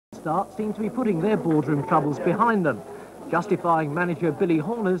Start seemed to be putting their boardroom troubles behind them, justifying manager Billy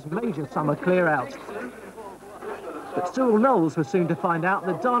Horner's major summer clear-out. But Cyril Knowles was soon to find out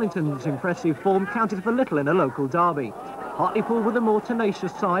that Darlington's impressive form counted for little in a local derby. Hartlepool were the more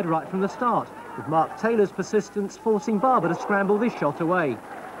tenacious side right from the start, with Mark Taylor's persistence forcing Barber to scramble this shot away.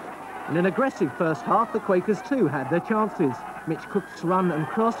 In an aggressive first half, the Quakers too had their chances. Mitch Cook's run and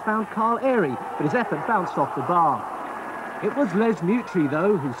cross found Carl Airy, but his effort bounced off the bar. It was Les Mutri,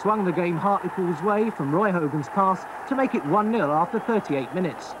 though, who swung the game Hartlepool's way from Roy Hogan's pass to make it 1-0 after 38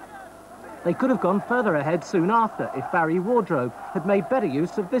 minutes. They could have gone further ahead soon after if Barry Wardrobe had made better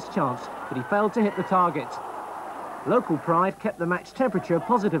use of this chance, but he failed to hit the target. Local pride kept the match temperature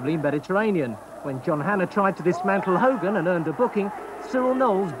positively Mediterranean. When John Hanna tried to dismantle Hogan and earned a booking, Cyril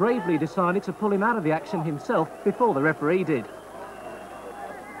Knowles bravely decided to pull him out of the action himself before the referee did.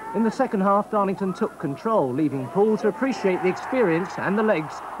 In the second half, Darlington took control, leaving Poole to appreciate the experience and the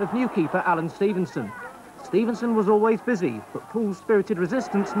legs of new keeper Alan Stevenson. Stevenson was always busy, but Poole's spirited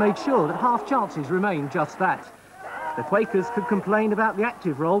resistance made sure that half chances remained just that. The Quakers could complain about the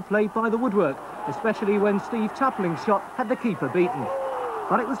active role played by the woodwork, especially when Steve Tupling's shot had the keeper beaten.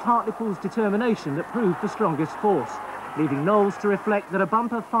 But it was Hartlepool's determination that proved the strongest force, leaving Knowles to reflect that a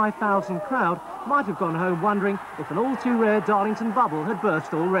bumper 5,000 crowd might have gone home wondering if an all-too-rare Darlington bubble had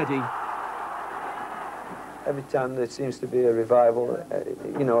burst already. Every time there seems to be a revival,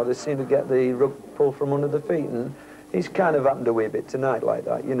 you know, they seem to get the rug pulled from under the feet, and it's kind of happened a wee bit tonight like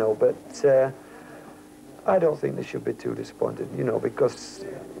that, you know, but I don't think they should be too disappointed, you know, because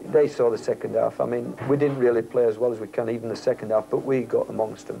they saw the second half. I mean, we didn't really play as well as we can even the second half, but we got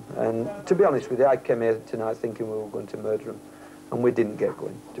amongst them. And to be honest with you, I came here tonight thinking we were going to murder them, and we didn't get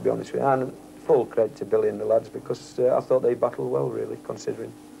going, to be honest with you. And full credit to Billy and the lads, because I thought they battled well, really,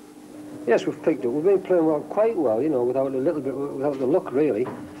 considering. Yes, we've picked up. We've been playing well, quite well, you know, without the luck, really.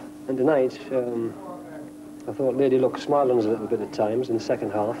 And tonight, I thought Lady Luck smiled on us a little bit at times in the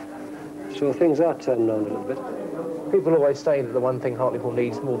second half. So things are turning around a little bit. People always say that the one thing Hartlepool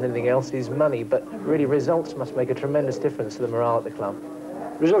needs more than anything else is money, but really results must make a tremendous difference to the morale at the club.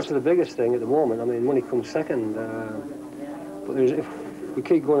 Results are the biggest thing at the moment. I mean, money comes second. But if we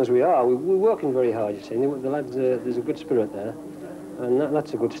keep going as we are, we're working very hard, you see. The lads, there's a good spirit there, and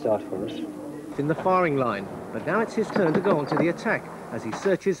that's a good start for us. In the firing line, but now it's his turn to go on to the attack as he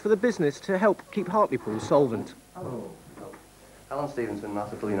searches for the business to help keep Hartlepool solvent. Alan Stevenson,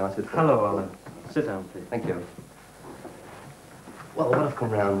 Hartlepool United. Hello, Alan. Sit down, please. Thank you. Well, I've come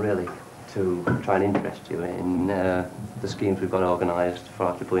round, really, to try and interest you in the schemes we've got organised for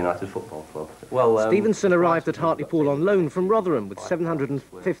Hartlepool United Football Club. Well, Stevenson arrived at Hartlepool on loan from Rotherham with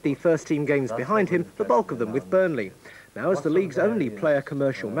 750 first-team games behind him, the bulk of them with Burnley. Now, as the league's only player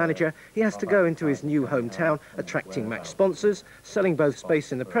commercial manager, he has to go into his new hometown, attracting match sponsors, selling both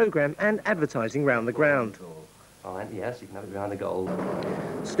space in the programme and advertising round the ground. Fine, yes, you can have it behind the goal.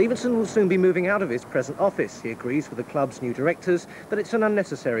 Stevenson will soon be moving out of his present office. He agrees with the club's new directors that it's an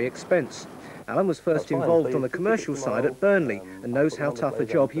unnecessary expense. Alan was first involved on the commercial side at Burnley and knows how tough a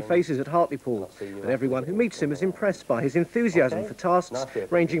job he faces at Hartlepool. But everyone who meets him is impressed by his enthusiasm for tasks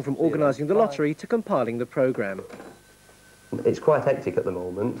ranging from organising the lottery to compiling the programme. It's quite hectic at the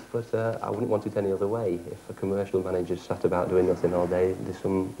moment, but I wouldn't want it any other way. If a commercial manager sat about doing nothing all day,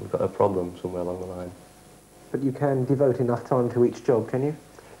 we've got a problem somewhere along the line. But you can devote enough time to each job, can you?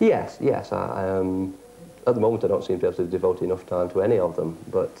 Yes. At the moment, I don't seem to be able to devote enough time to any of them,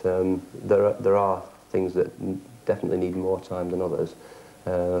 but there are things that definitely need more time than others.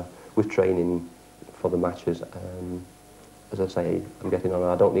 With training for the matches, as I say, I'm getting on.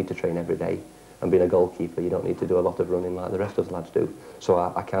 I don't need to train every day. And being a goalkeeper, you don't need to do a lot of running like the rest of the lads do. So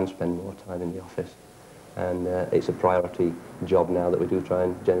I can spend more time in the office. And it's a priority job now that we do try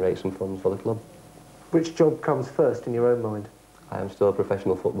and generate some funds for the club. Which job comes first in your own mind? I am still a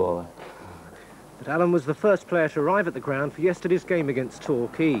professional footballer. But Alan was the first player to arrive at the ground for yesterday's game against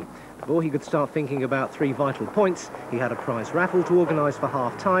Torquay. Before he could start thinking about 3 vital points, he had a prize raffle to organise for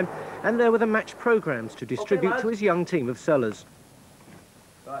half-time, and there were the match programmes to distribute to his young team of sellers.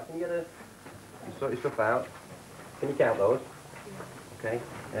 Right, can you sort your stuff out? Can you count those? Okay,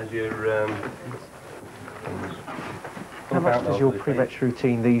 there's your... How much does your pre-match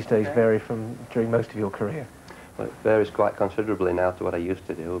routine these days vary from during most of your career? Well, it varies quite considerably now to what I used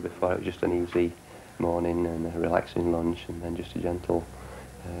to do. Before it was just an easy morning and a relaxing lunch and then just a gentle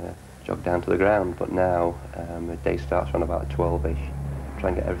jog down to the ground. But now the day starts around about 12-ish. Try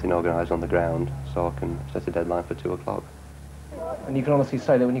and get everything organised on the ground so I can set a deadline for 2 o'clock. And you can honestly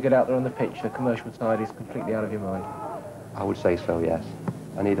say that when you get out there on the pitch, the commercial side is completely out of your mind? I would say so, yes.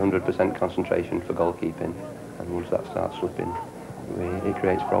 I need 100% concentration for goalkeeping, and once that starts slipping, it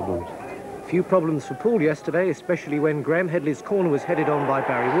creates problems. Few problems for Poole yesterday, especially when Graham Headley's corner was headed on by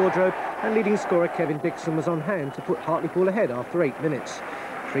Barry Wardrobe and leading scorer Kevin Dixon was on hand to put Hartlepool ahead after 8 minutes.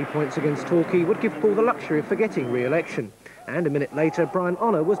 3 points against Torquay would give Poole the luxury of forgetting re-election. And a minute later, Brian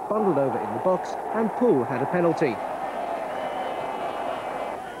Honour was bundled over in the box and Poole had a penalty.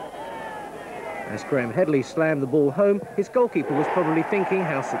 As Graham Headley slammed the ball home, his goalkeeper was probably thinking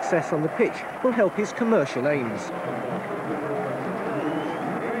how success on the pitch will help his commercial aims.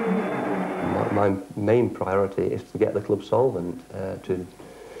 My main priority is to get the club solvent, to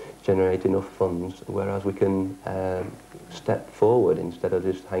generate enough funds, whereas we can step forward instead of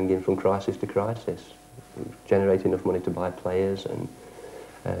just hanging from crisis to crisis. Generate enough money to buy players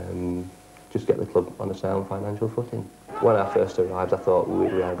and just get the club on a sound financial footing. When I first arrived, I thought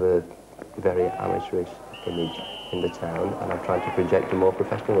we have a very amateurish image in the town, and I'm trying to project a more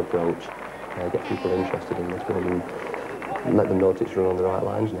professional approach, get people interested in this club and let them know it's run on the right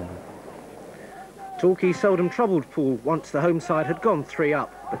lines now. Torquay seldom troubled Poole once the home side had gone 3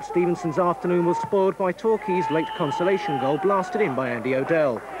 up, but Stevenson's afternoon was spoiled by Torquay's late consolation goal blasted in by Andy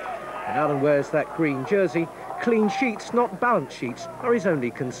O'Dell. And Alan wears that green jersey. Clean sheets, not balance sheets, are his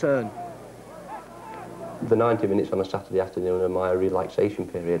only concern. The 90 minutes on a Saturday afternoon are my relaxation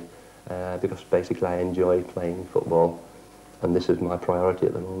period, because basically I enjoy playing football, and this is my priority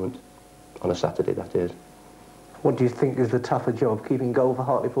at the moment, on a Saturday that is. What do you think is the tougher job, keeping goal for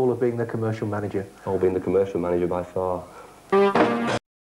Hartlepool or being the commercial manager? Being the commercial manager by far.